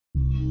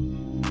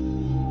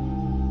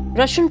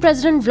Russian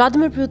President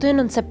Vladimir Putin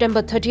on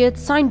September 30th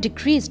signed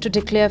decrees to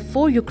declare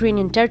 4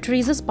 Ukrainian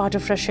territories as part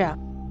of Russia.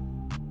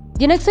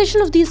 The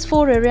annexation of these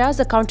 4 areas,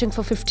 accounting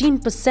for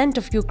 15%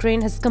 of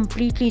Ukraine, has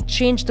completely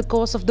changed the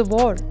course of the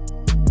war.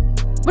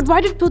 But why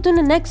did Putin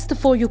annex the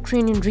 4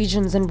 Ukrainian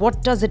regions, and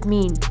what does it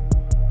mean?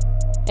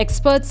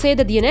 Experts say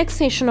that the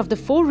annexation of the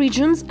 4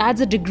 regions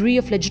adds a degree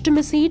of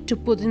legitimacy to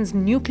Putin's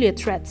nuclear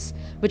threats,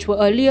 which were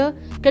earlier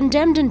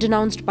condemned and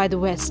denounced by the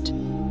West.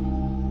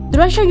 The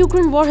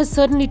Russia-Ukraine war has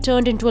certainly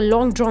turned into a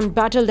long-drawn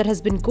battle that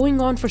has been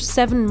going on for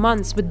 7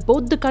 months, with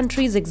both the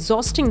countries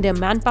exhausting their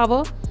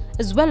manpower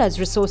as well as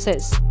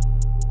resources.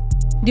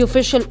 The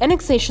official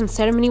annexation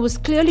ceremony was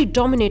clearly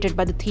dominated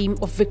by the theme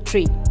of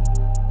victory.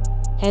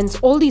 Hence,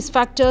 all these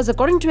factors,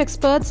 according to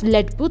experts,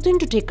 led Putin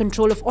to take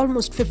control of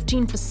almost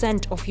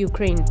 15% of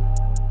Ukraine.